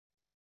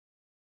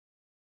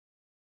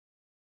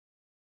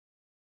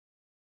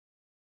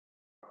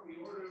We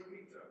ordered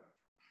pizza.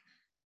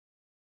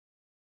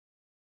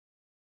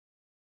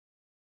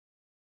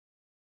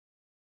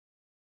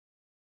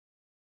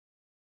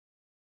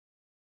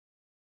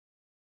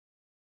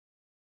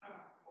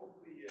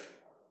 Hopefully, yeah.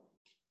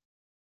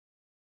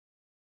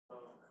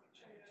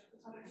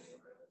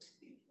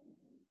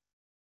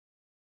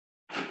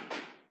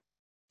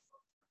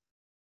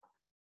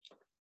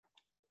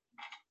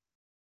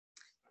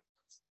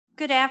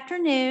 Good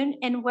afternoon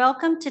and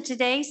welcome to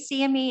today's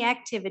CME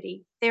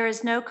activity. There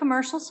is no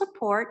commercial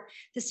support.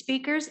 The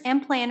speakers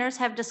and planners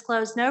have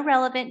disclosed no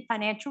relevant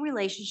financial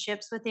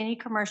relationships with any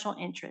commercial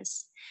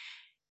interests.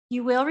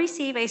 You will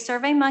receive a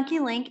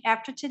SurveyMonkey link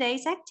after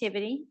today's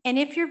activity, and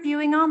if you're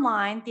viewing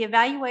online, the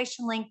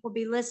evaluation link will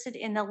be listed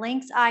in the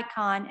links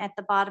icon at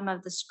the bottom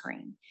of the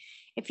screen.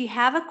 If you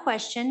have a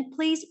question,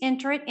 please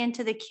enter it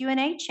into the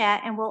Q&A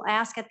chat and we'll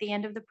ask at the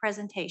end of the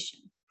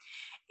presentation.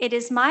 It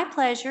is my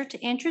pleasure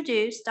to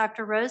introduce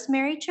Dr.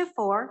 Rosemary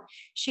Chofor.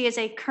 She is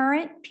a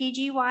current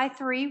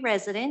PGY-3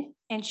 resident,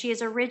 and she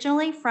is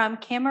originally from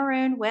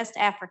Cameroon, West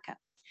Africa.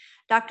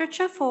 Dr.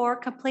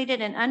 Chofor completed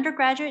an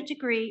undergraduate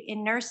degree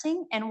in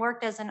nursing and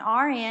worked as an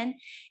RN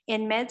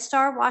in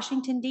MedStar,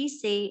 Washington,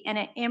 D.C., and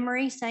at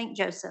Emory St.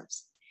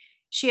 Joseph's.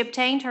 She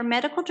obtained her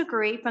medical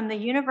degree from the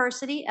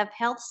University of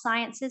Health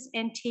Sciences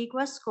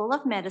Antigua School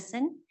of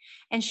Medicine,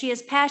 and she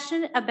is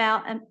passionate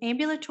about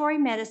ambulatory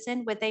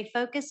medicine with a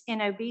focus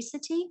in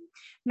obesity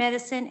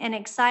medicine and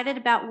excited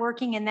about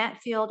working in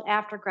that field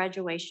after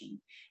graduation.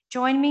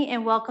 Join me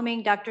in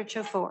welcoming Dr.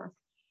 Chofor.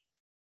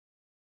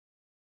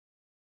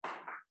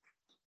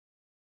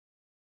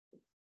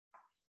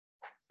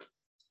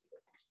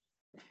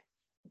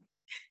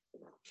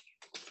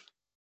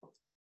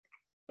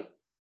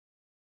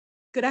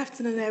 Good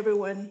afternoon,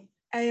 everyone.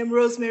 I am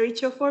Rosemary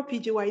Chofor,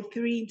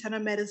 PGY-3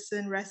 internal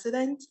medicine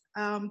resident.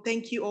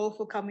 Thank you all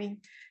for coming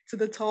to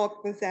the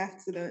talk this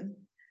afternoon.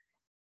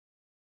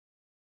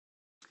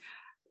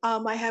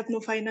 I have no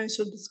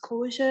financial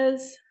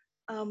disclosures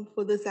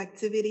for this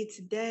activity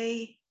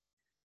today.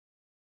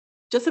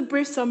 Just a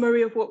brief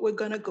summary of what we're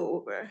gonna go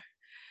over.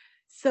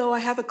 So I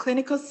have a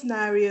clinical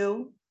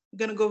scenario. I'm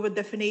gonna go over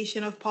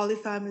definition of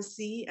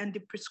polypharmacy and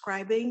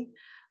deprescribing,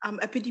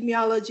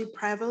 epidemiology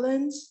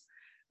prevalence,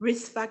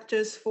 risk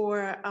factors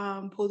for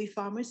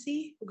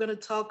polypharmacy. We're going to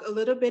talk a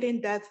little bit in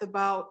depth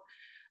about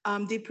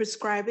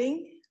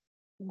deprescribing.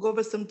 We'll go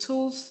over some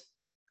tools,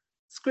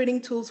 screening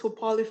tools for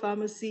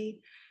polypharmacy,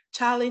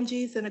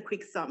 challenges, and a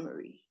quick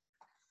summary.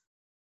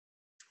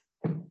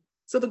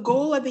 So the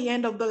goal at the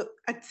end of the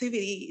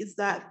activity is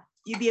that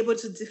you'll be able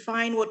to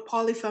define what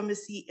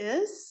polypharmacy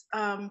is.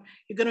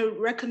 You're going to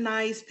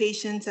recognize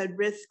patients at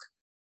risk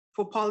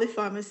for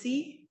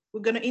polypharmacy. We're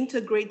going to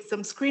integrate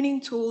some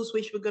screening tools,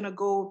 which we're going to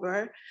go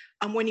over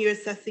when you're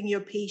assessing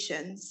your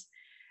patients.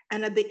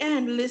 And at the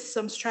end, list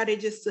some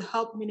strategies to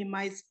help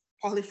minimize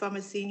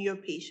polypharmacy in your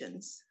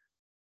patients.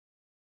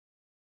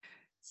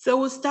 So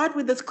we'll start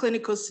with this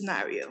clinical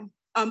scenario.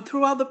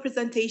 Throughout the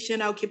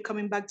presentation, I'll keep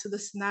coming back to the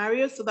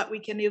scenario so that we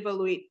can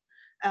evaluate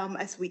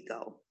as we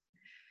go.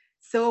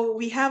 So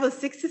we have a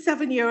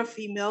 67-year-old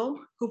female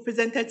who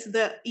presented to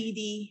the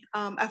ED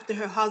after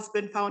her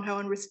husband found her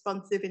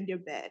unresponsive in their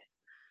bed.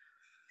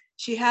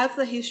 She has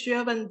a history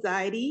of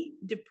anxiety,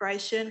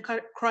 depression,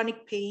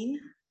 chronic pain,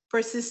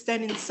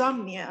 persistent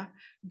insomnia,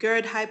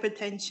 GERD,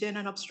 hypertension,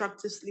 and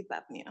obstructive sleep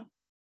apnea.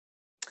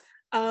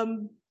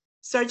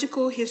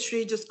 Surgical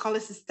history, just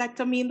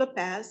cholecystectomy in the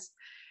past.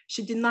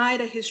 She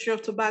denied a history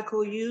of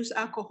tobacco use,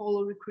 alcohol,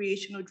 or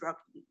recreational drug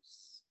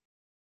use.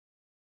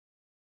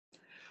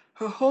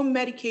 Her home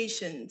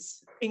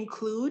medications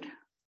include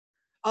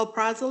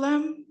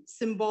alprazolam,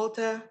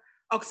 Cymbalta,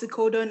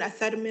 oxycodone,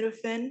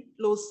 acetaminophen,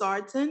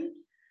 losartan,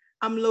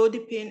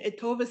 amlodipine,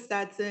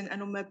 atorvastatin,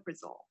 and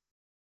omeprazole.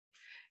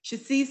 She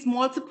sees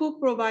multiple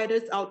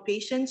providers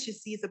outpatient. She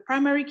sees a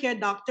primary care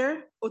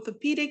doctor,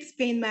 orthopedics,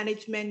 pain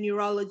management,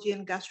 neurology,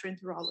 and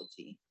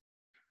gastroenterology.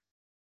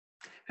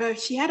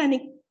 She had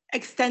an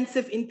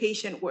extensive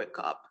inpatient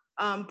workup.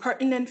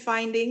 Pertinent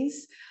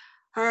findings,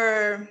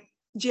 her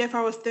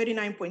GFR was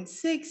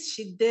 39.6.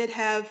 She did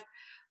have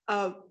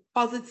a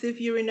positive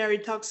urinary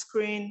tox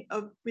screen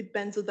with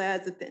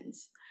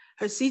benzodiazepines.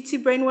 Her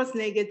CT brain was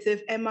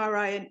negative,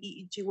 MRI and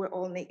EEG were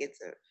all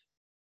negative.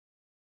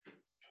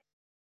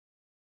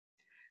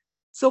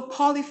 So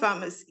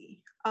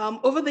polypharmacy.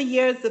 Over the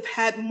years, they've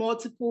had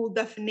multiple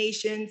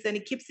definitions and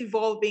it keeps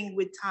evolving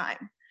with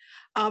time.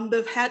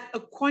 They've had a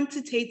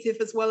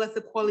quantitative as well as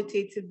a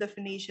qualitative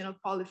definition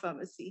of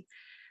polypharmacy.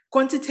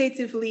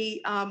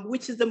 Quantitatively,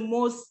 which is the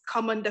most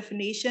common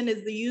definition,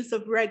 is the use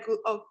of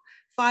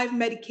 5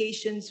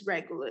 medications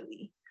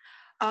regularly.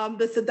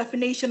 There's a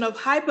definition of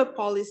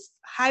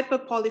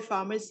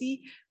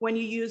hyperpolypharmacy when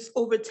you use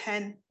over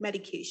 10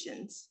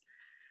 medications.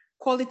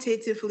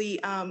 Qualitatively,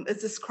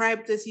 it's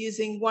described as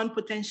using one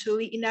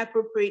potentially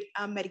inappropriate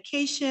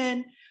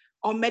medication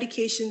or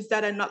medications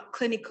that are not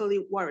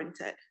clinically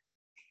warranted.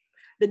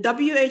 The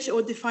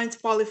WHO defines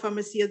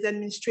polypharmacy as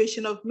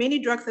administration of many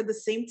drugs at the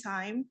same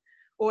time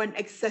or an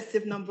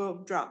excessive number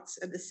of drugs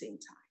at the same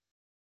time.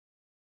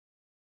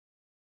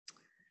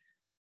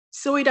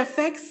 So it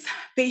affects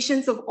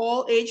patients of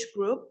all age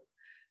group.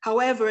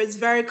 However, it's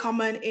very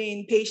common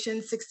in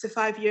patients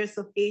 65 years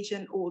of age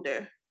and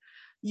older.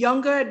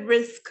 Younger at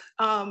risk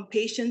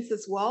patients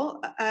as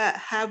well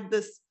have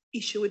this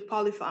issue with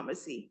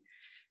polypharmacy.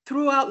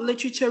 Throughout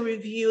literature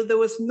review, there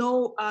was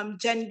no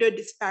gender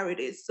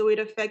disparities, so it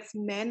affects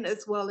men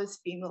as well as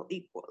female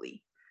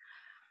equally.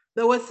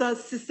 There was a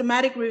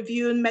systematic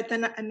review and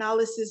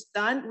meta-analysis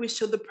done, which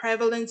showed the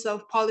prevalence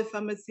of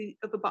polypharmacy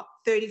of about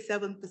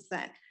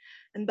 37%,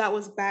 and that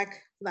was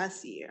back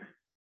last year.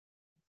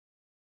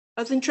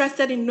 I was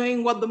interested in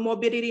knowing what the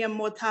morbidity and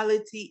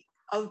mortality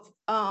of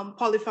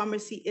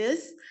polypharmacy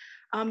is.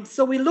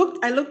 So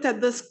I looked at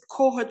this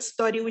cohort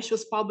study, which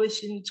was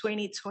published in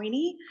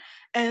 2020.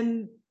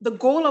 And the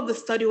goal of the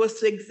study was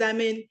to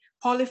examine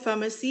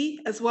polypharmacy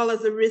as well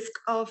as the risk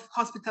of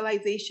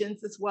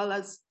hospitalizations as well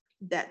as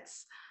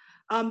deaths.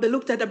 They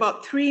looked at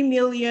about 3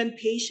 million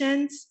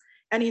patients.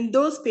 And in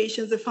those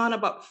patients, they found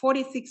about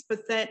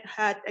 46%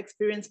 had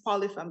experienced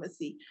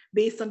polypharmacy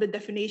based on the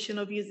definition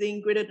of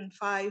using greater than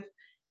 5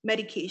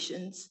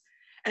 medications.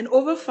 And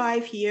over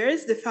 5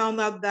 years, they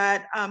found out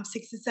that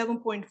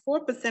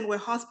 67.4% were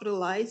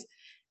hospitalized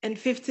and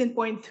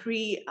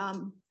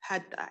 15.3%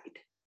 had died.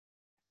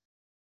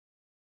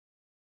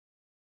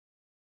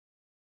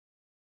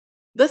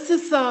 This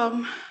is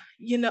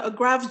a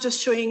graph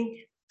just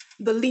showing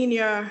the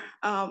linear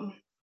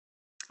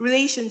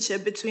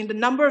relationship between the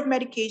number of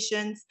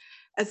medications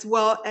as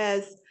well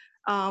as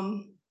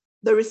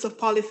the risk of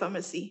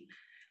polypharmacy.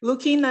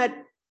 Looking at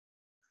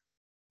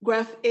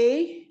graph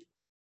A,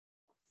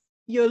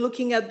 you're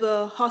looking at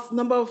the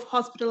number of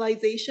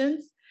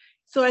hospitalizations.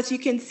 So as you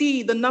can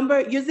see, the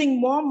number using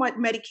more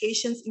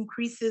medications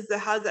increases the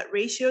hazard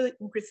ratio,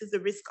 increases the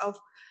risk of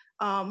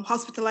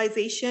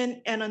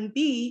hospitalization. And on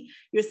B,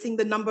 you're seeing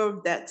the number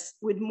of deaths.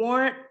 With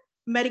more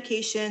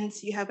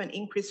medications, you have an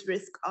increased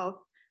risk of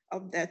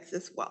deaths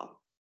as well.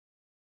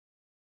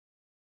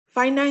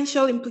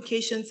 Financial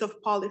implications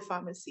of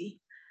polypharmacy.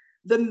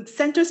 The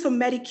Centers for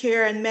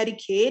Medicare and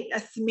Medicaid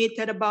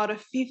estimated about a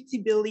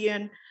 $50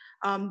 billion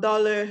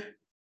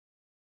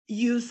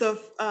use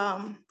of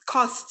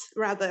costs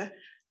rather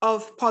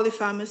of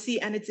polypharmacy,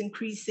 and it's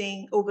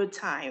increasing over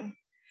time.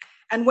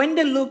 And when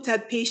they looked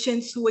at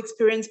patients who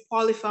experienced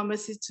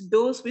polypharmacy to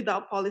those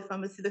without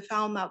polypharmacy, they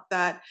found out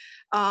that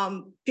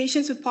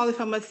patients with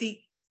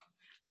polypharmacy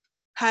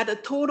had a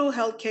total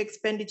healthcare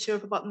expenditure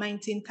of about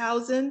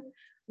 $19,000,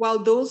 while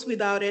those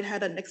without it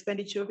had an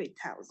expenditure of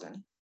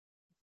 $8,000.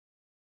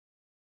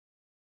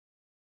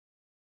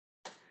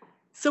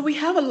 So we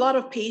have a lot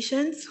of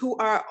patients who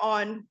are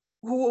on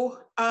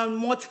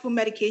multiple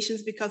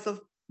medications because of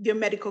their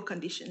medical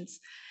conditions.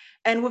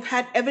 And we've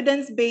had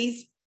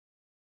evidence-based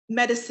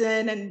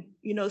medicine and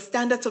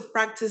standards of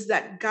practice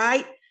that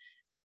guide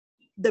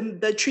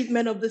the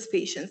treatment of these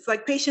patients,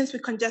 like patients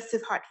with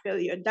congestive heart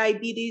failure,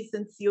 diabetes,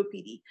 and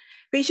COPD.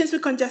 Patients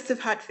with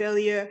congestive heart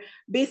failure,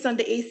 based on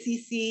the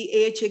ACC,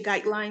 AHA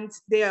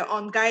guidelines, they are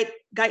on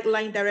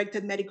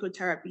guideline-directed medical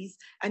therapies,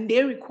 and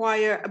they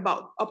require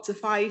about up to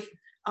 5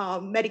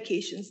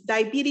 medications.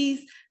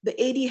 Diabetes, the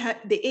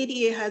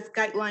ADA has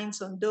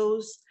guidelines on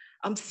those.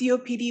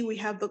 COPD, we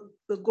have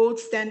the gold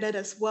standard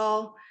as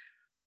well.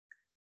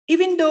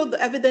 Even though the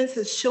evidence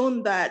has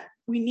shown that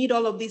we need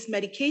all of these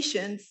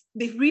medications,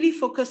 they really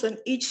focus on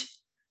each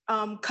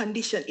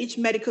condition, each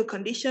medical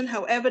condition.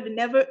 However,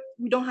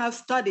 we don't have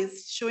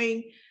studies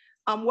showing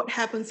what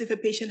happens if a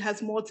patient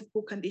has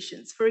multiple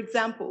conditions. For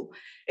example,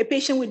 a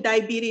patient with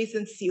diabetes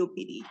and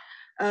COPD.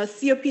 A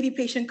COPD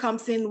patient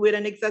comes in with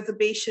an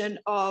exacerbation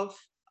of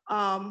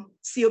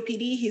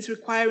COPD, he's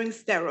requiring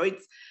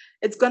steroids.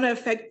 It's gonna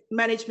affect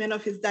management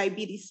of his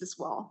diabetes as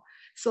well.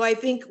 So I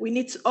think we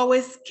need to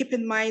always keep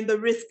in mind the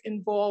risk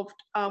involved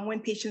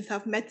when patients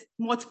have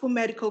multiple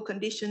medical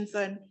conditions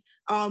and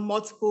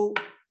multiple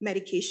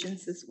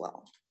medications as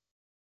well.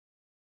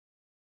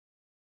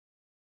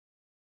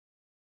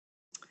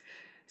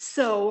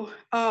 So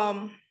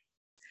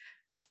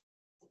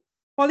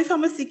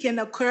polypharmacy can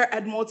occur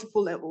at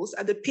multiple levels,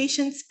 at the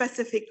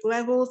patient-specific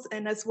levels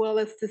and as well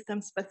as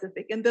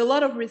system-specific. And there are a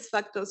lot of risk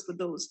factors for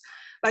those.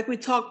 Like we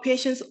talk,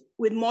 patients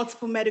with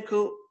multiple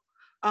medical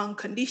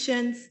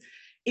conditions.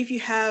 If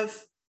you have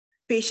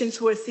patients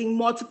who are seeing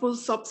multiple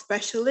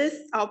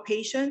subspecialists,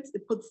 outpatients,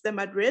 it puts them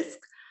at risk.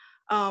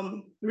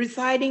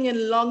 Residing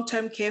in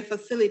long-term care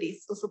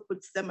facilities also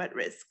puts them at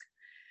risk.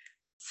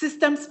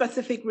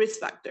 System-specific risk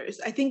factors.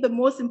 I think the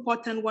most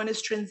important one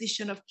is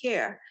transition of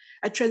care.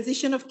 At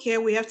transition of care,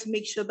 we have to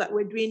make sure that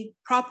we're doing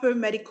proper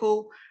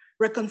medical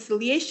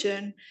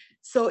reconciliation.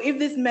 So if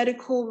these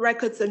medical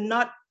records are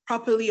not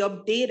properly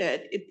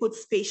updated, it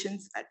puts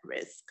patients at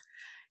risk.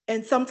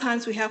 And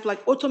sometimes we have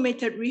like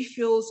automated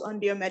refills on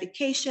their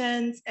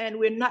medications, and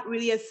we're not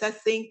really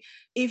assessing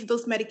if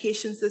those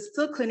medications are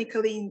still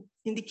clinically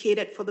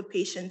indicated for the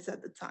patients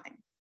at the time.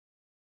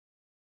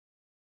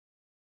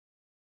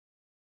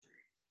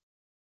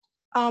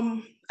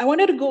 I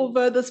wanted to go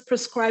over this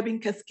prescribing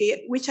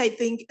cascade, which I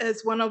think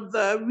is one of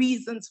the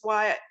reasons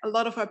why a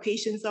lot of our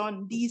patients are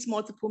on these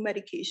multiple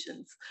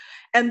medications.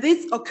 And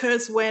this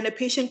occurs when a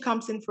patient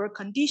comes in for a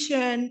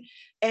condition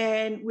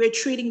and we're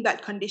treating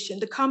that condition.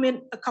 They come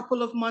in a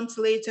couple of months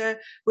later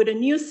with a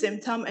new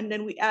symptom, and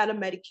then we add a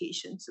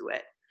medication to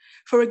it.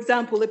 For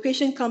example, a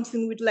patient comes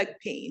in with leg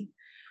pain.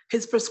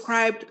 He's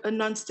prescribed a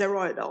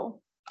non-steroidal.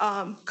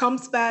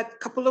 Comes back a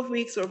couple of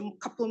weeks or a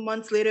couple of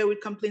months later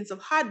with complaints of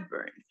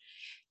heartburn.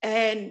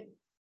 And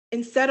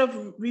instead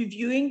of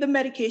reviewing the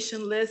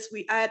medication list,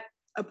 we add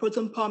a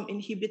proton pump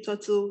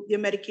inhibitor to their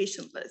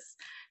medication list.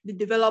 They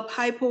develop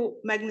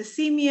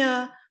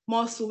hypomagnesemia,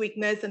 muscle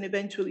weakness, and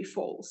eventually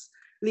falls,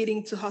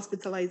 leading to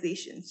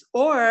hospitalizations.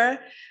 Or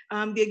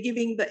they're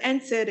giving the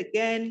NSAID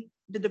again,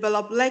 they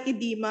develop leg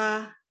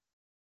edema,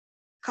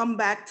 come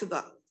back to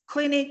the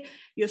clinic,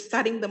 you're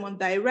starting them on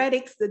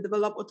diuretics, they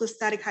develop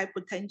orthostatic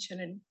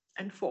hypotension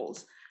and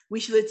falls,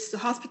 which leads to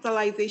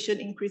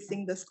hospitalization,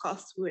 increasing this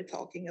cost we were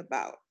talking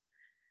about.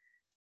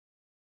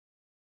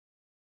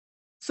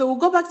 So we'll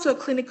go back to a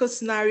clinical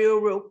scenario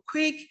real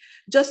quick,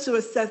 just to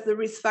assess the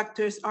risk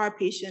factors our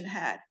patient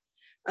had.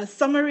 A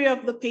summary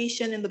of the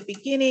patient in the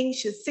beginning: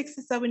 she's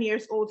 67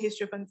 years old,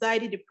 history of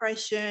anxiety,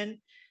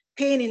 depression,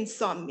 pain,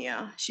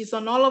 insomnia. She's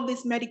on all of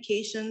these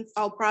medications: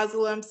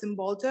 alprazolam,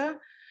 Cymbalta,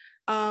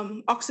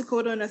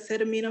 oxycodone,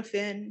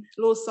 acetaminophen,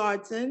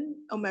 losartan,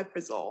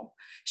 omeprazole.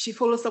 She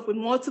follows up with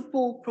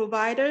multiple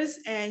providers,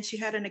 and she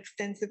had an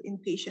extensive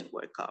inpatient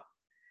workup.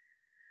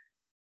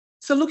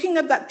 So looking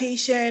at that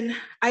patient,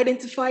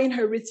 identifying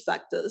her risk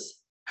factors.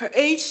 Her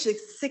age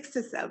is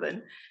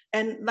 67,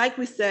 and like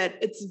we said,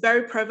 it's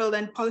very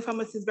prevalent.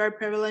 Polypharmacy is very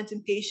prevalent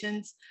in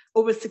patients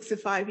over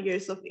 65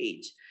 years of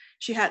age.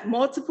 She had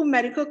multiple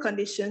medical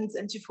conditions,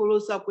 and she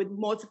follows up with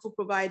multiple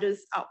providers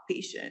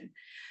outpatient.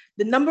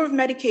 The number of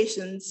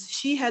medications,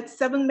 she had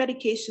 7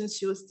 medications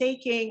she was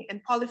taking,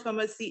 and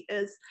polypharmacy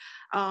is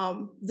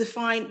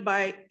defined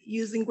by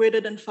using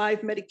greater than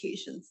 5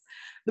 medications.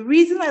 The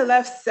reason I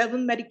left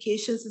 7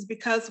 medications is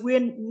because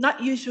we're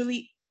not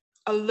usually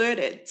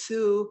alerted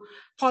to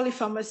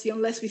polypharmacy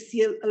unless we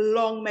see a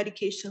long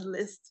medication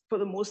list for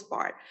the most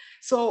part.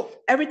 So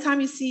every time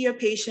you see your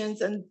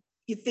patients and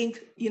you think,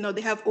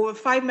 they have over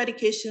 5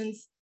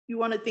 medications, you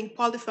want to think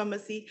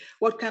polypharmacy,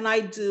 what can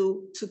I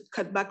do to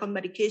cut back on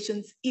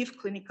medications if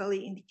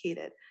clinically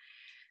indicated?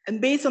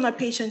 And based on our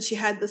patient, she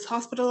had this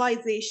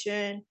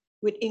hospitalization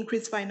with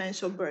increased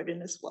financial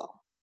burden as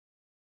well.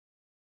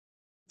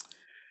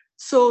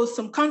 So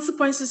some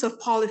consequences of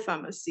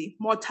polypharmacy: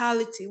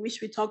 mortality,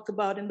 which we talked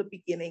about in the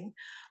beginning,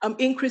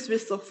 increased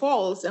risk of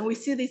falls, and we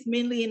see this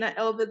mainly in our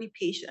elderly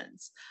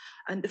patients.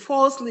 And the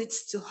falls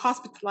leads to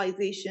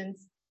hospitalizations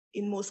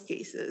in most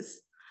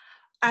cases.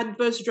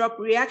 Adverse drug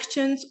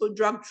reactions or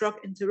drug-drug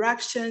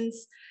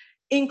interactions,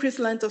 increased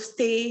length of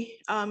stay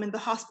in the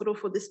hospital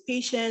for these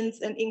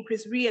patients, and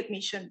increased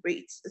readmission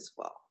rates as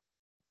well.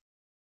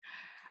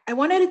 I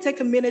wanted to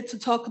take a minute to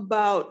talk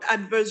about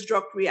adverse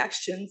drug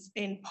reactions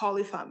in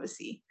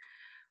polypharmacy.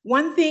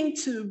 One thing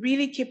to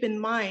really keep in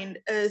mind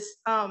is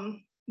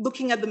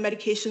looking at the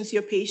medications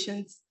your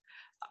patients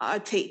are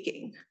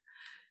taking.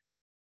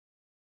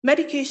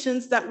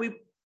 Medications that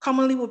we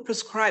commonly would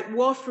prescribe,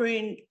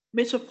 warfarin,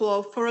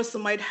 metoprolol,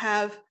 furosemide,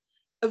 have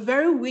a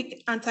very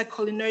weak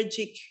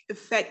anticholinergic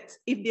effect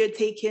if they're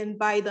taken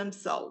by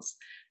themselves.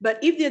 But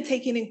if they're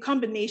taken in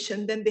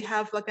combination, then they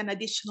have like an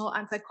additional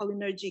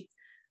anticholinergic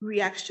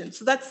reaction.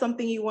 So that's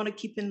something you want to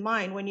keep in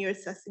mind when you're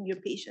assessing your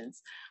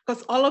patients,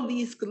 because all of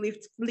these could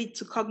lead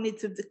to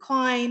cognitive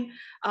decline,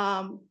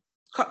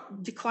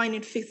 decline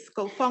in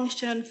physical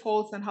function,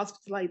 falls, and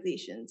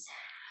hospitalizations.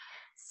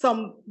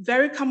 Some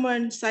very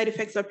common side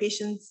effects are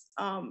patients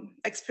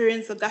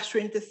experience a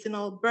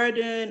gastrointestinal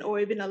burden or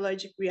even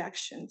allergic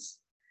reactions.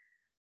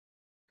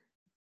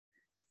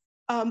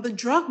 The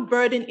drug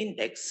burden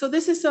index. So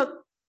this is a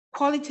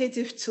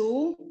qualitative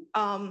tool,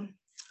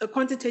 a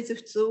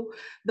quantitative tool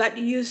that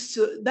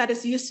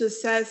is used to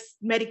assess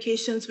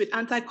medications with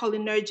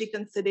anticholinergic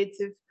and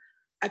sedative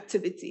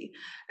activity.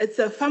 It's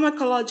a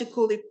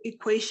pharmacological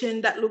equation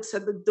that looks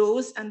at the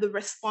dose and the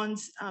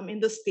response in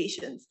those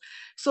patients.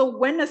 So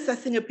when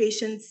assessing a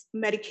patient's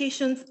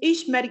medications,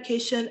 each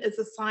medication is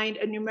assigned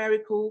a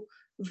numerical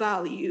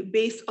value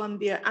based on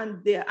their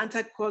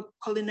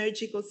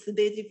anticholinergic or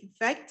sedative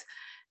effect.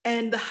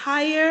 And the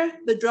higher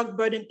the drug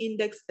burden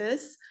index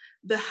is,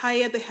 the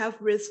higher they have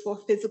risk for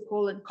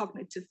physical and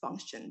cognitive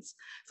functions.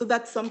 So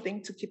that's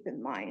something to keep in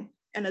mind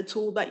and a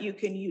tool that you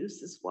can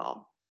use as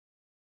well.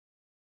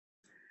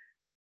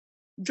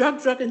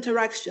 Drug-drug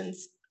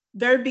interactions,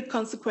 very big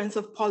consequence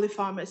of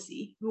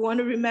polypharmacy. We want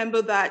to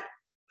remember that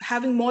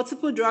having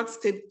multiple drugs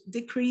could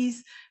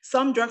decrease,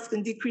 some drugs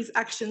can decrease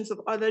actions of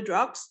other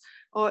drugs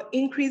or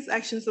increase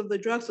actions of the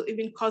drugs or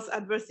even cause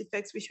adverse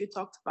effects, which we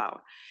talked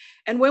about.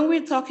 And when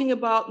we're talking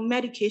about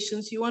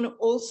medications, you want to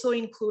also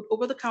include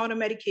over-the-counter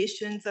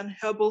medications and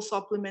herbal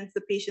supplements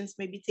the patients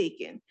may be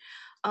taking.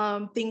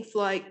 Things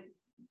like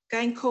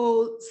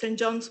Gynco, St.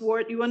 John's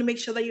wort, you want to make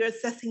sure that you're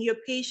assessing your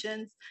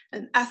patients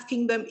and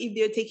asking them if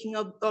they're taking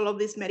up all of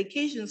these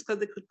medications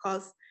because it could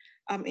cause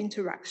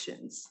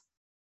interactions.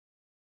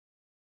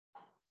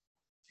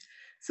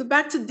 So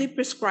back to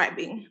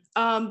deprescribing.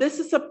 This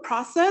is a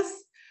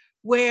process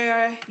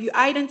where you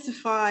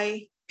identify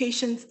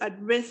patients at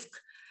risk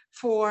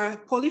for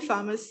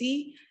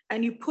polypharmacy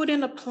and you put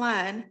in a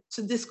plan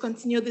to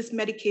discontinue these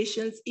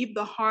medications if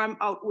the harm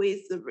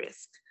outweighs the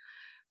risk.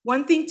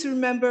 One thing to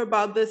remember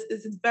about this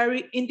is it's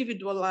very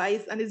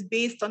individualized and is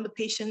based on the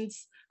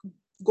patient's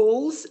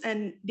goals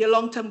and their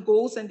long-term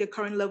goals and their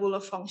current level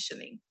of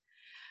functioning.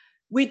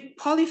 With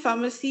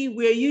polypharmacy,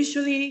 we're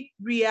usually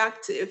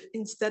reactive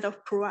instead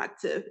of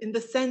proactive in the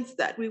sense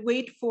that we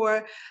wait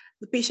for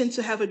the patient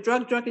to have a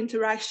drug-drug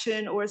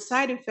interaction or a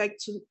side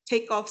effect to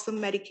take off some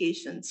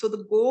medication. So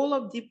the goal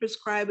of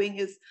deprescribing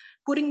is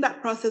putting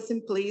that process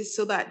in place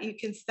so that you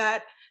can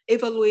start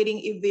evaluating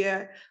if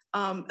they're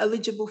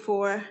eligible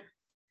for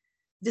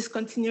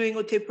discontinuing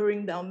or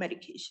tapering down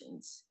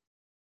medications.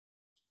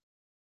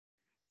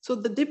 So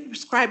the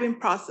deprescribing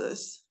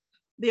process,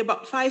 there are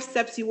about 5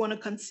 steps you want to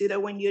consider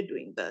when you're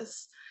doing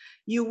this.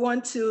 You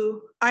want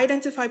to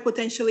identify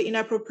potentially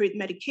inappropriate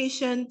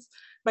medications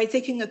by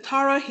taking a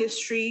thorough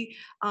history,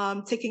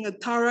 taking a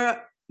thorough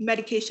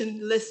medication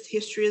list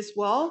history as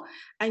well,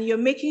 and you're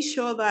making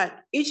sure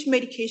that each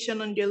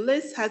medication on your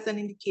list has an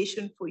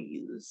indication for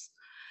use.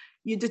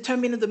 You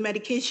determine if the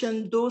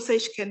medication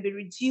dosage can be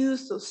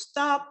reduced or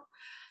stopped.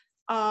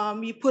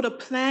 You put a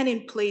plan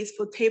in place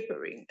for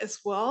tapering as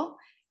well.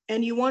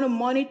 And you want to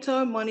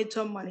monitor.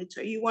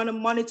 You want to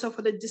monitor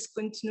for the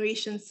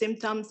discontinuation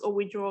symptoms or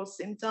withdrawal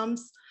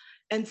symptoms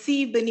and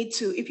see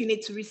if you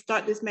need to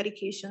restart these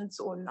medications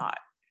or not,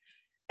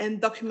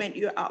 and document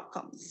your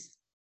outcomes.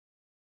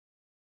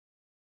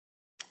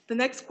 The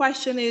next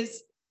question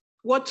is,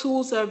 what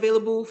tools are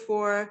available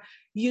for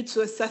you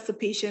to assess a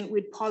patient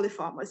with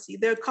polypharmacy?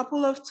 There are a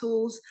couple of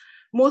tools.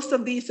 Most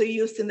of these are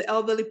used in the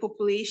elderly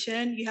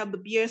population. You have the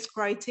BS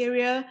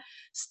criteria,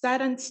 start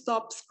and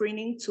stop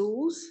screening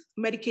tools,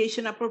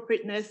 medication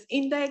appropriateness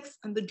index,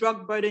 and the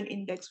drug burden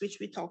index, which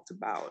we talked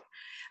about.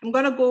 I'm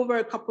gonna go over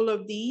a couple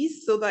of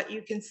these so that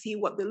you can see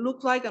what they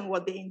look like and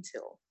what they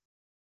entail.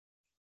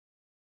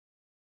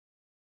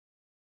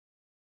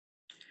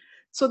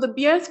 So the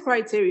BS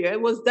criteria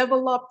was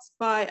developed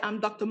by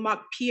Dr.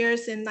 Mark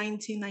Pierce in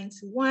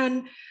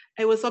 1991.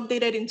 It was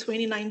updated in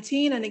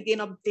 2019 and again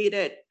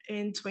updated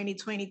in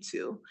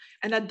 2022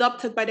 and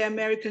adopted by the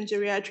American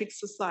Geriatric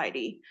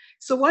Society.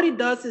 So what it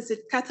does is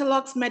it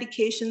catalogs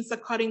medications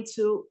according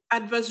to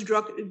adverse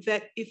drug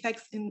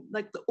effects in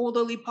like the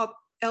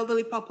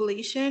elderly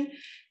population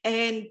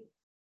and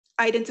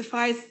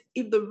identifies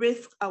if the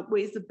risk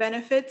outweighs the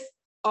benefits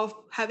of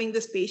having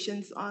these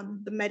patients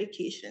on the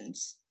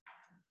medications.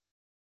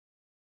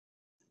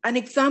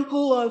 These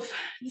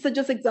are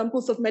just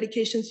examples of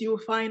medications you will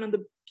find on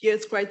the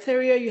BS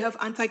criteria. You have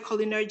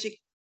anticholinergic,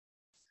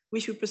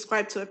 which we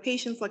prescribe to our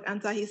patients, like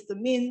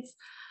antihistamines,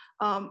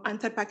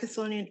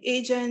 anti-Parkinsonian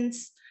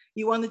agents.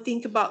 You want to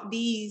think about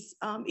these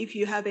if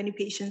you have any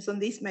patients on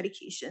these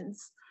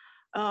medications.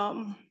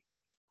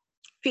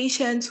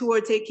 Patients who are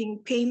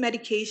taking pain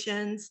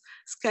medications,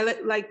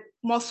 like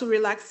muscle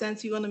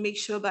relaxants, you want to make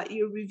sure that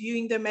you're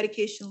reviewing their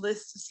medication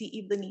list to see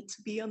if they need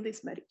to be on these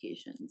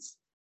medications.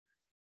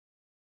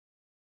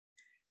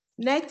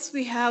 Next,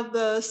 we have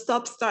the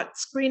stop-start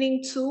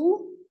screening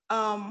tool.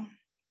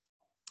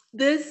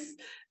 This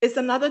is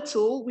another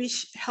tool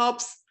which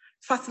helps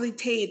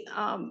facilitate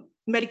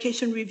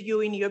medication review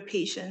in your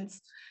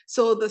patients.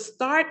 So the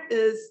start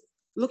is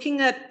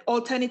looking at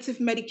alternative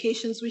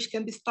medications which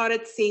can be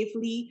started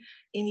safely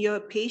in your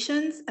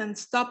patients, and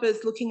stop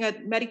is looking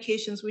at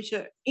medications which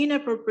are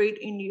inappropriate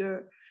in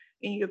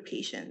your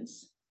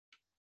patients.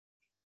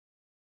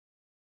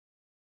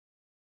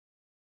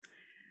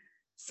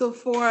 So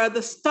for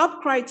the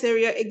stop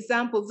criteria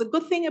examples, the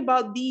good thing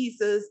about these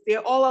is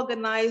they're all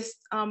organized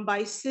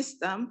by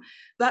system.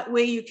 That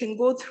way you can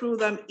go through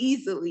them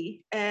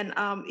easily, and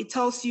it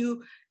tells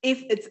you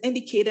if it's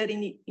indicated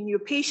in your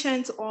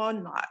patient or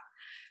not.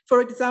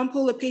 For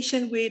example, a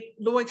patient with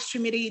lower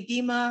extremity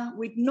edema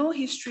with no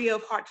history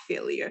of heart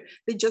failure,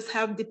 they just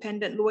have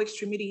dependent lower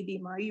extremity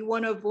edema. You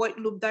want to avoid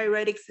loop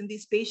diuretics in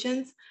these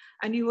patients,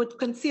 and you would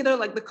consider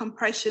like the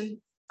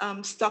compression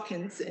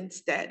stockings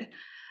instead.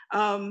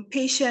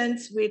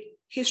 Patients with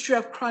history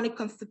of chronic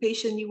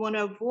constipation, you want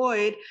to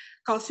avoid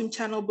calcium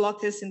channel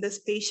blockers in these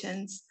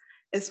patients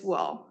as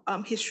well.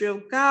 History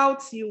of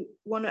gouts, you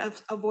want to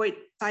avoid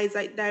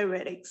thiazide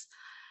diuretics.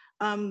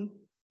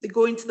 They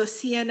go into the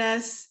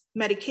CNS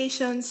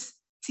medications,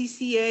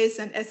 TCAs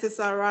and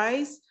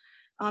SSRIs.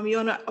 You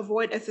want to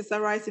avoid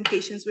SSRIs in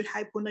patients with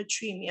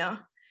hyponatremia.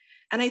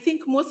 And I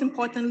think most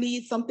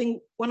importantly,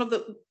 one of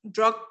the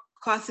drug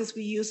classes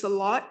we use a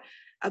lot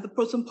are the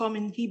proton pump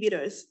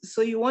inhibitors.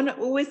 So you want to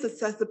always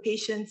assess the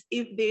patients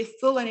if there's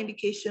still an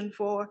indication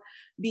for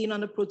being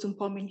on a proton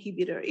pump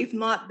inhibitor. If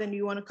not, then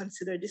you want to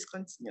consider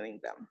discontinuing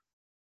them.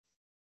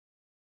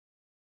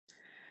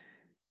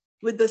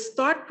 With the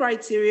START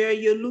criteria,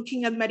 you're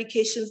looking at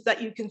medications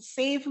that you can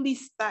safely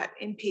start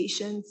in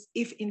patients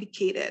if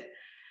indicated.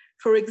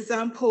 For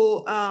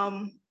example,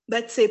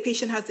 let's say a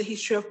patient has a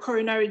history of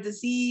coronary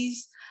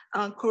disease,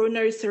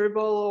 coronary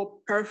cerebral or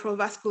peripheral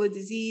vascular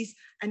disease,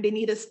 and they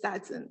need a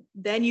statin.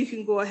 Then you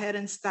can go ahead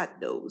and start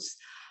those.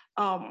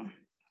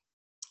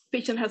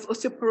 Patient has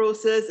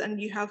osteoporosis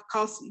and you have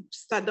calcium,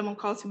 start them on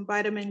calcium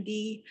vitamin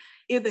D.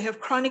 If they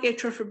have chronic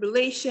atrial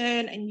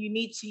fibrillation and you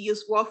need to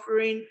use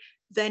warfarin,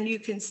 then you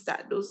can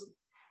start those.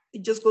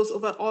 It just goes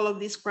over all of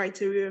these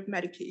criteria of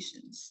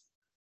medications.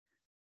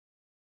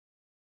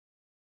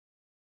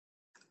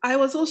 I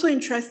was also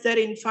interested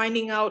in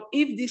finding out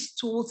if these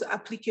tools are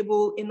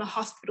applicable in a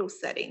hospital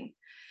setting.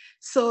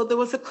 So there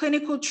was a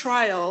clinical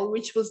trial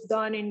which was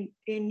done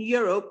in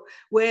Europe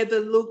where they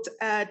looked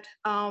at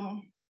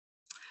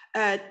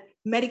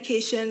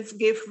medications,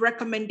 gave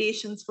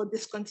recommendations for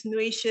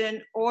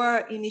discontinuation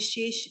or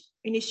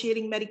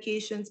initiating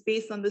medications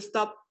based on the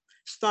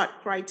start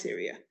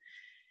criteria.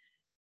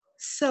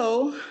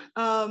 So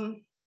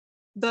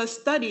the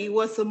study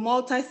was a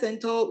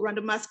multi-center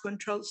randomized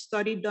controlled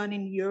study done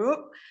in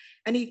Europe,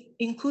 and it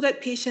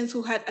included patients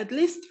who had at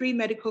least 3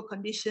 medical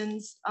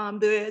conditions.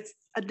 They were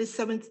at least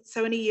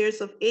 70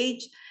 years of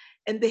age,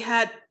 and they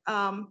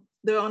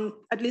were on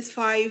at least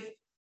 5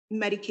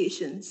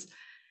 medications.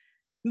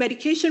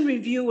 Medication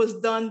review was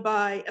done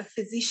by a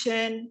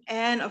physician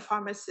and a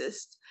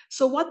pharmacist.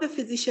 So what the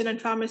physician and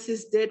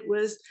pharmacist did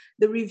was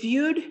they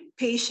reviewed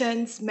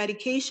patients'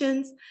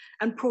 medications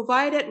and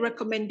provided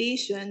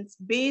recommendations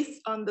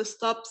based on the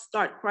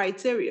stop-start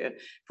criteria,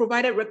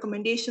 provided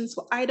recommendations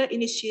for either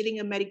initiating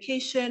a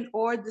medication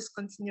or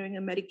discontinuing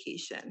a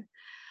medication.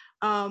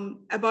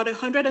 About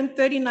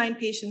 139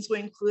 patients were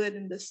included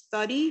in the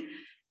study.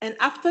 And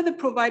after they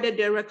provided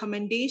their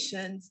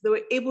recommendations, they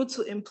were able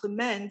to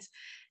implement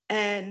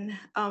and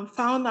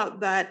found out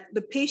that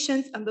the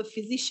patients and the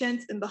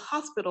physicians in the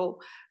hospital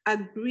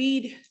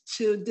agreed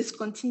to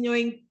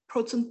discontinuing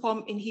proton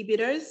pump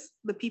inhibitors,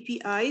 the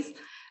PPIs,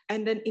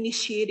 and then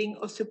initiating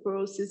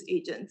osteoporosis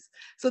agents.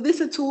 So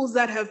these are tools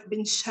that have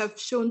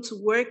shown to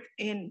work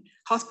in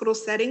hospital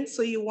settings.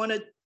 So you want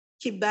to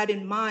keep that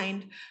in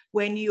mind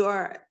when you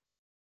are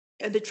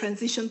at the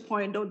transition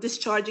point or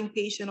discharging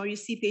patient, or you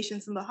see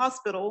patients in the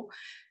hospital.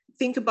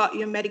 Think about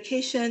your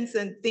medications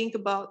and think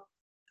about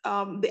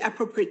the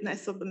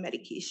appropriateness of the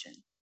medication.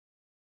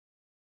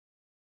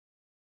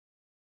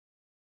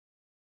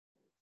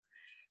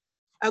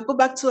 I'll go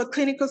back to a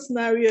clinical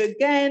scenario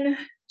again,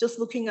 just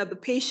looking at the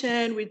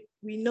patient.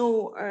 We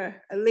know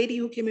a lady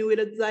who came in with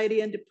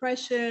anxiety and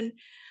depression,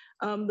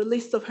 the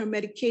list of her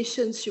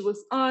medications she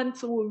was on.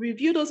 So we'll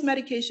review those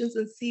medications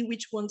and see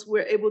which ones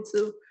we're able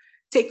to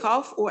take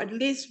off or at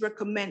least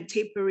recommend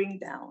tapering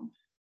down.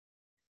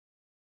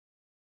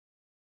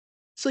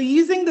 So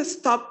using the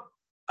STOP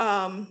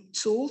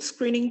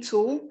screening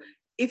tool,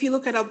 if you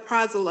look at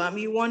alprazolam,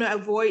 you want to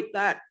avoid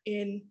that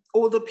in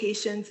older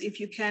patients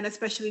if you can,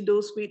 especially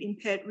those with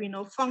impaired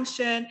renal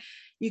function.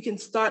 You can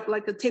start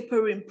like a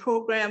tapering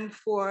program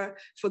for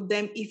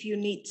them if you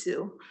need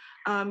to.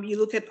 You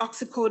look at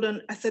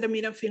oxycodone,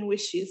 acetaminophen,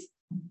 which is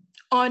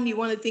on. You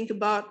want to think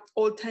about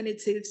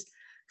alternatives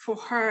for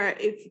her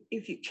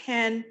if you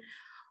can.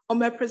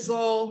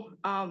 Omeprazole,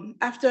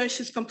 after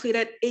she's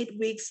completed 8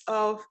 weeks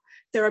of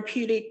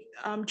therapeutic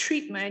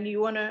treatment,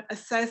 you want to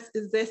assess,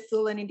 is there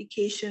still an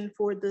indication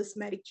for this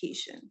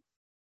medication?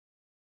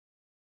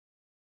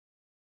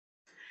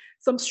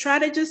 Some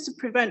strategies to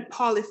prevent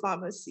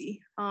polypharmacy.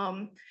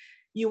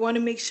 You want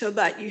to make sure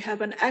that you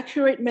have an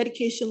accurate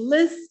medication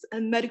list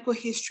and medical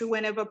history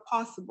whenever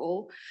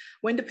possible.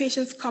 When the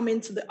patients come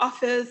into the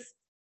office,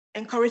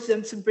 encourage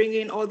them to bring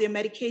in all their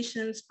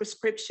medications,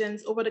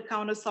 prescriptions,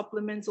 over-the-counter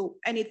supplements, or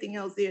anything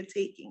else they're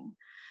taking.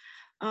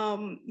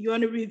 You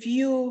want to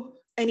review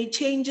any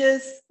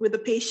changes with the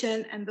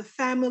patient and the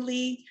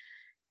family,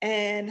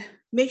 and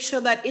make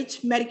sure that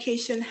each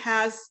medication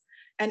has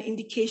an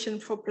indication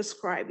for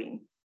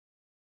prescribing.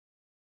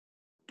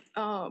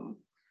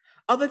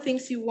 Other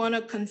things you want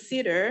to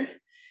consider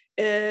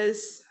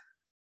is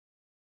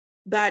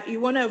that you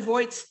want to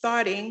avoid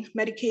starting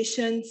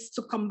medications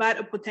to combat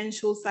a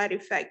potential side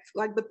effect,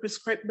 like the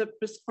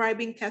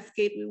prescribing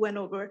cascade we went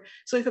over.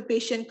 So if a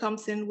patient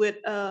comes in with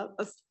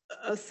a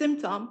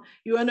symptom,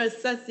 you want to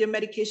assess your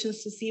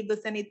medications to see if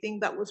there's anything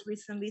that was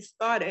recently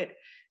started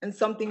and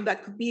something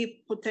that could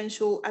be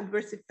potential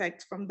adverse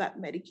effects from that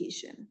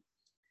medication.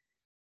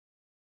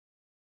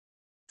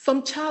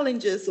 Some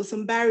challenges or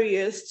some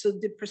barriers to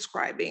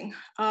deprescribing.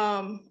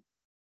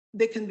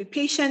 They can be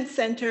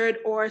patient-centered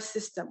or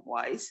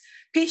system-wise.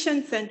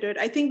 Patient-centered,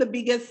 I think the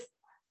biggest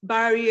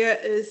barrier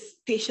is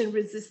patient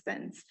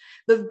resistance.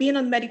 They've been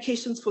on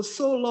medications for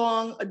so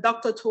long, a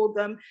doctor told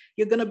them,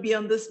 you're gonna be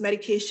on this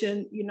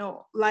medication,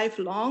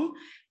 lifelong,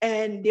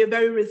 and they're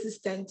very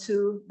resistant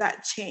to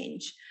that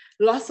change.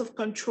 Loss of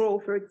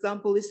control, for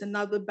example, is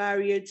another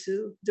barrier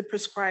to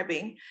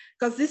deprescribing,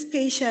 because these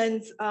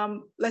patients,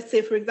 let's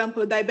say, for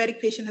example, a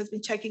diabetic patient has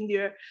been checking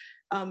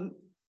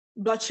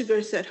blood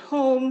sugars at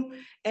home,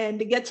 and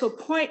they get to a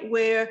point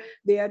where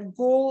they're at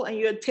goal and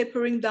you're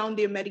tapering down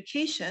their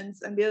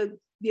medications, and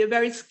they're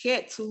very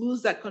scared to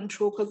lose that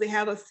control because they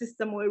have a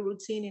system or a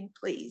routine in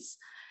place.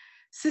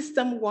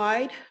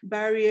 System-wide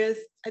barriers,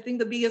 I think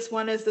the biggest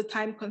one is the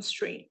time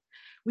constraint.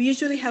 We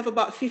usually have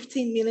about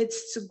 15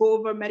 minutes to go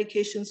over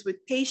medications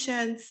with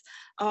patients.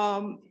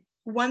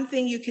 One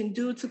thing you can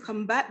do to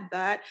combat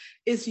that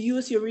is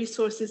use your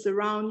resources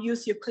around,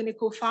 use your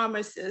clinical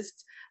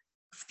pharmacist,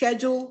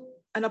 schedule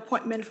an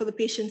appointment for the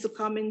patient to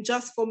come in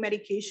just for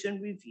medication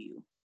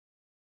review.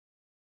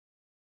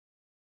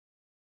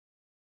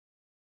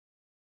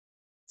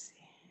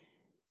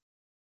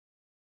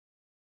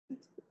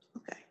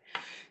 Okay,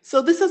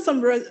 so these are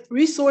some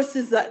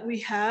resources that we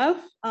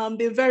have.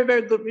 They're very,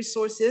 very good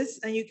resources,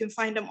 and you can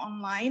find them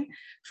online.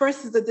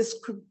 First is the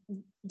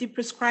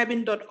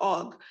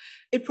deleterious.org.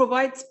 It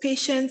provides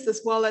patients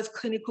as well as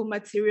clinical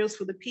materials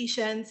for the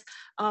patients.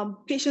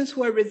 Patients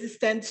who are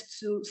resistant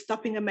to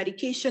stopping a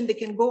medication, they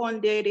can go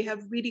on there. They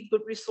have really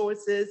good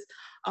resources,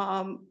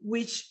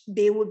 which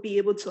they would be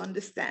able to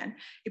understand.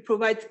 It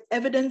provides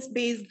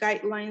evidence-based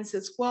guidelines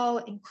as well,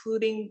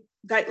 including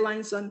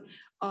guidelines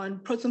on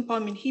proton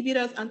pump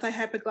inhibitors,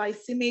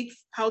 antihyperglycemics,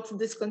 how to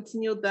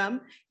discontinue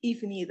them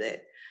if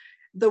needed.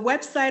 The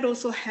website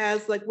also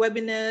has like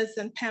webinars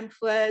and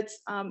pamphlets.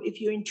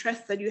 If you're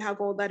interested, you have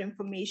all that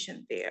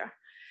information there.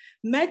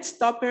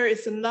 MedStopper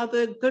is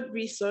another good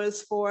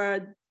resource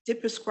for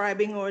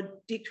deprescribing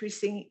or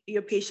decreasing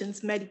your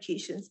patient's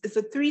medications. It's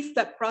a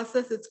 3-step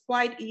process. It's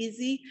quite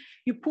easy.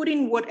 You put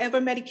in whatever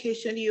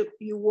medication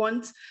you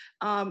want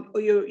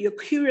or you're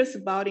curious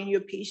about in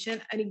your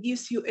patient, and it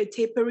gives you a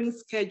tapering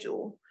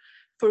schedule.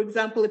 For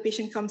example, a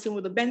patient comes in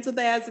with a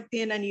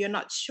benzodiazepine and you're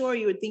not sure,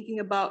 you're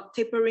thinking about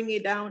tapering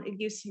it down, it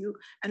gives you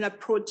an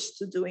approach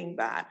to doing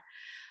that.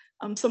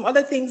 Some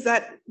other things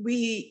that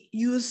we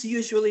use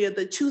usually are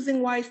the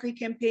Choosing Wisely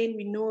campaign.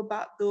 We know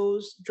about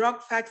those.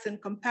 Drug facts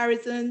and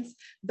comparisons,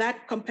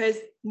 that compares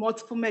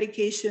multiple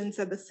medications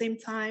at the same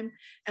time.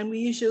 And we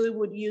usually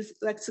would use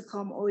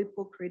Lexicom or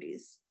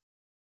Hippocrates.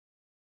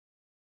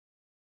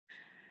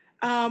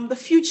 The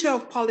future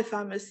of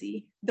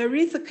polypharmacy. There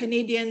is a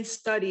Canadian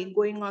study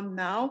going on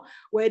now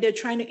where they're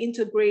trying to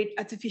integrate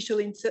artificial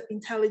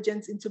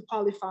intelligence into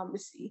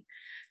polypharmacy.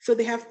 So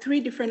they have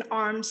 3 different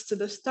arms to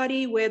the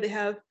study where they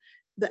have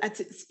the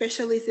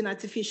specialists in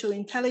artificial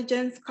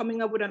intelligence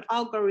coming up with an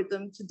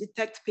algorithm to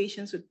detect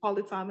patients with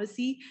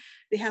polypharmacy.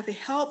 They have a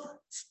health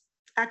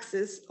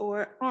axis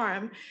or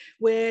arm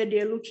where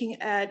they're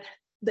looking at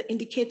the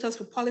indicators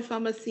for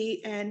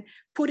polypharmacy and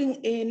putting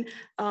in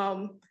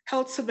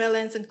health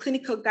surveillance and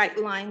clinical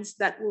guidelines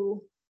that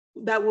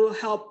will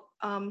help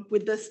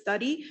with the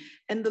study.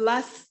 And the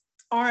last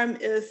arm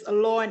is a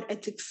law and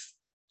ethics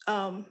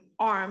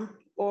arm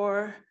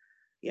or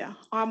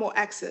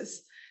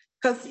axis,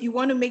 because you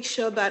want to make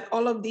sure that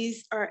all of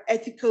these are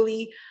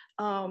ethically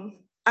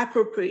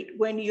appropriate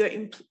when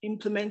you're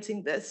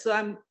implementing this. So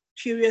I'm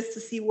curious to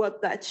see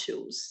what that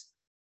shows.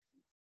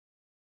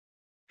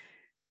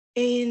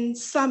 In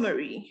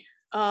summary,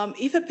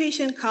 if a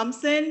patient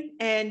comes in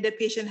and the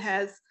patient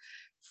has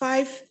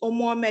 5 or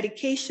more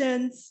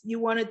medications, you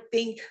want to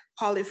think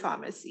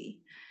polypharmacy.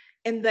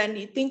 And then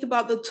you think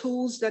about the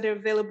tools that are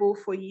available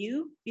for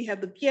you. You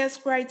have the PS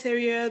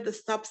criteria, the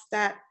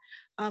stop-stat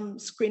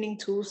screening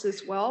tools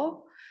as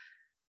well.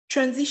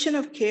 Transition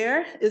of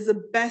care is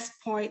the best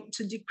point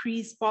to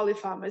decrease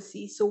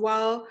polypharmacy. So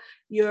while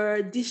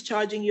you're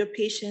discharging your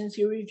patients,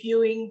 you're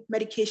reviewing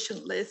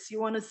medication lists,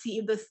 you want to see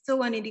if there's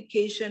still an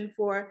indication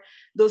for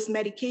those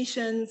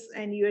medications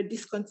and you're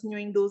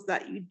discontinuing those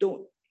that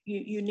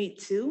you need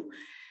to.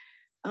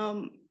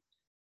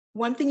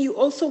 One thing you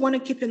also want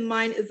to keep in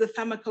mind is the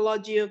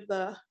pharmacology of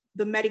the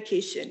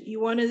medication.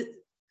 You want to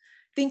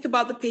think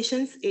about the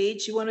patient's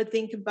age. You want to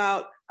think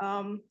about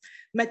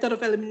method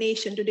of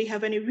elimination. Do they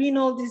have any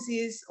renal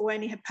disease or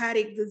any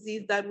hepatic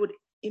disease that would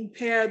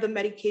impair the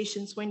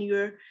medications when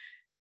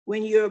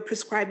you're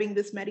prescribing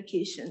these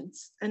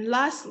medications? And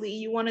lastly,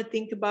 you want to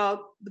think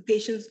about the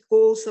patient's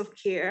goals of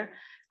care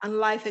and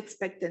life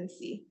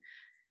expectancy,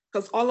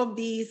 because all of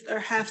these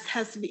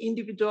has to be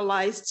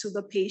individualized to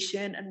the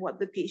patient and what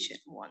the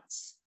patient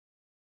wants.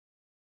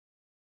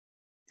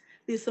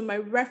 These are my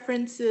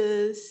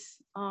references.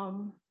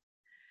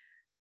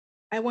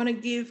 I want to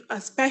give a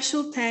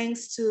special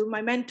thanks to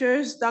my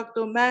mentors,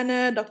 Dr.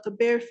 Manna, Dr.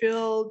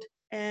 Bearfield,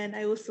 and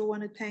I also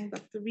want to thank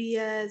Dr.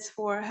 Riaz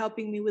for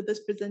helping me with this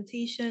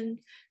presentation.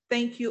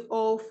 Thank you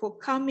all for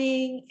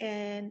coming,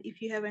 and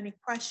if you have any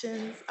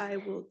questions, I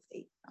will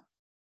take them.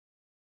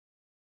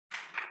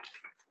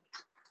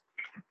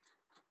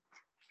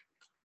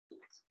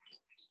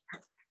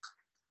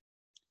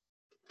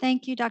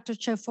 Thank you, Dr.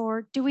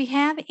 Chofor. Do we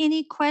have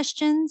any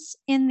questions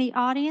in the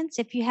audience?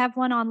 If you have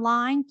one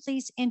online,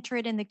 please enter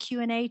it in the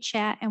Q&A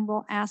chat and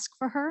we'll ask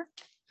for her.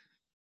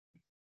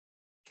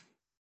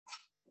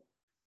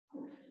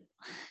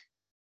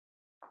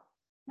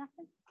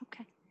 Nothing?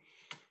 Okay.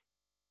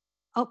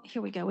 Oh,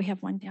 here we go. We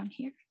have one down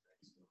here.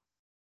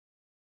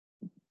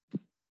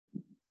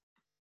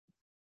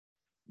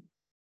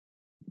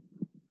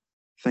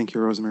 Thank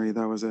you, Rosemary.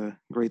 That was a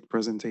great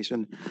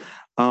presentation.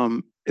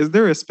 Is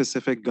there a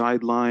specific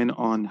guideline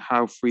on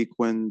how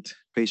frequent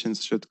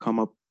patients should come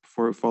up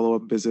for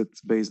follow-up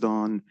visits based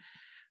on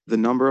the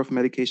number of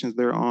medications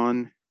they're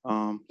on?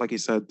 Like you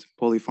said,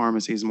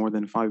 polypharmacy is more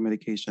than 5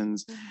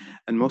 medications,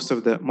 and most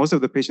of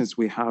the patients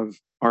we have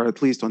are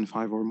at least on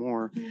 5 or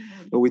more.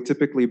 But we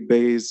typically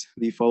base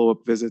the follow-up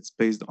visits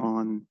based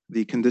on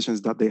the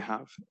conditions that they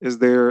have. Is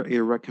there a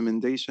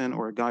recommendation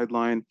or a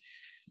guideline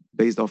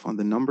based off on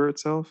the number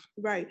itself?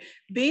 Right.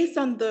 Based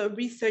on the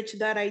research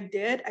that I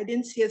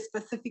didn't see a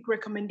specific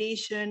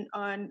recommendation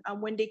on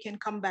when they can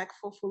come back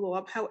for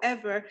follow-up.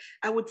 However,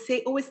 I would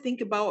say always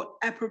think about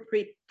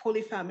appropriate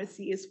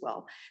polypharmacy as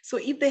well. So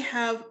if they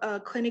have a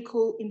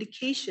clinical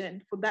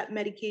indication for that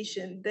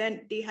medication,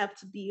 then they have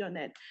to be on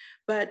it.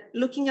 But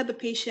looking at the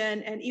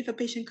patient, and if a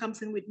patient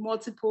comes in with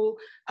multiple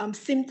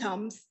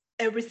symptoms,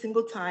 every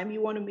single time, you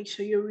want to make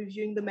sure you're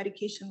reviewing the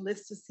medication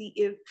list to see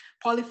if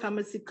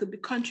polypharmacy could be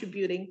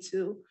contributing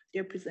to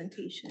their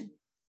presentation.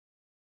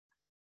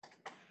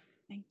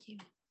 Thank you.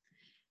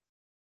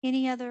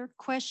 Any other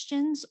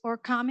questions or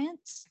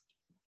comments?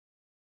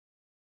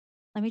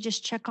 Let me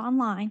just check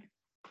online.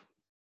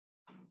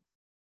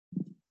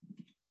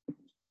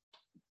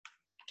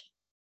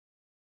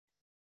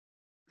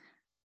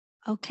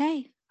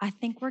 Okay, I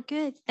think we're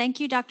good. Thank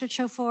you, Dr.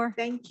 Chofor.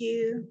 Thank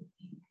you.